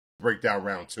Break down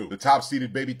round 2. The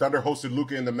top-seeded Baby Thunder hosted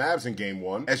Luka and the Mavs in Game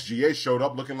 1. SGA showed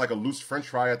up looking like a loose french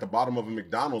fry at the bottom of a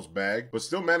McDonald's bag, but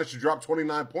still managed to drop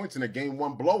 29 points in a Game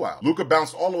 1 blowout. Luka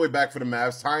bounced all the way back for the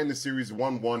Mavs, tying the series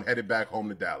 1-1, headed back home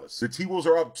to Dallas. The T-Wolves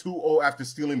are up 2-0 after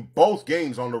stealing both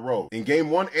games on the road. In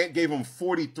Game 1, Ant gave him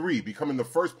 43, becoming the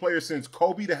first player since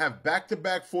Kobe to have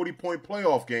back-to-back 40-point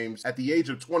playoff games at the age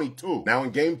of 22. Now in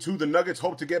Game 2, the Nuggets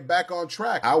hope to get back on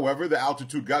track. However, the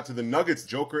altitude got to the Nuggets.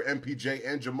 Joker, MPJ,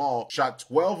 and Jamal shot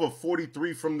 12 of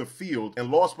 43 from the field and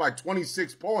lost by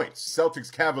 26 points.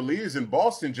 Celtics Cavaliers in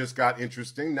Boston just got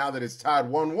interesting now that it's tied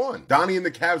 1-1. Donnie and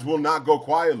the Cavs will not go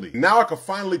quietly. Now I can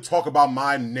finally talk about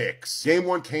my Knicks. Game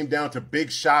 1 came down to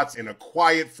big shots and a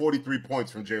quiet 43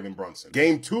 points from Jalen Brunson.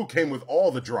 Game 2 came with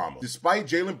all the drama. Despite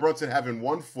Jalen Brunson having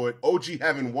one foot, OG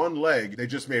having one leg, they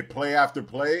just made play after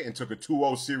play and took a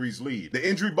 2-0 series lead. The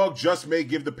injury bug just may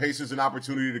give the Pacers an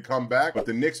opportunity to come back, but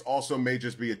the Knicks also may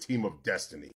just be a team of destiny.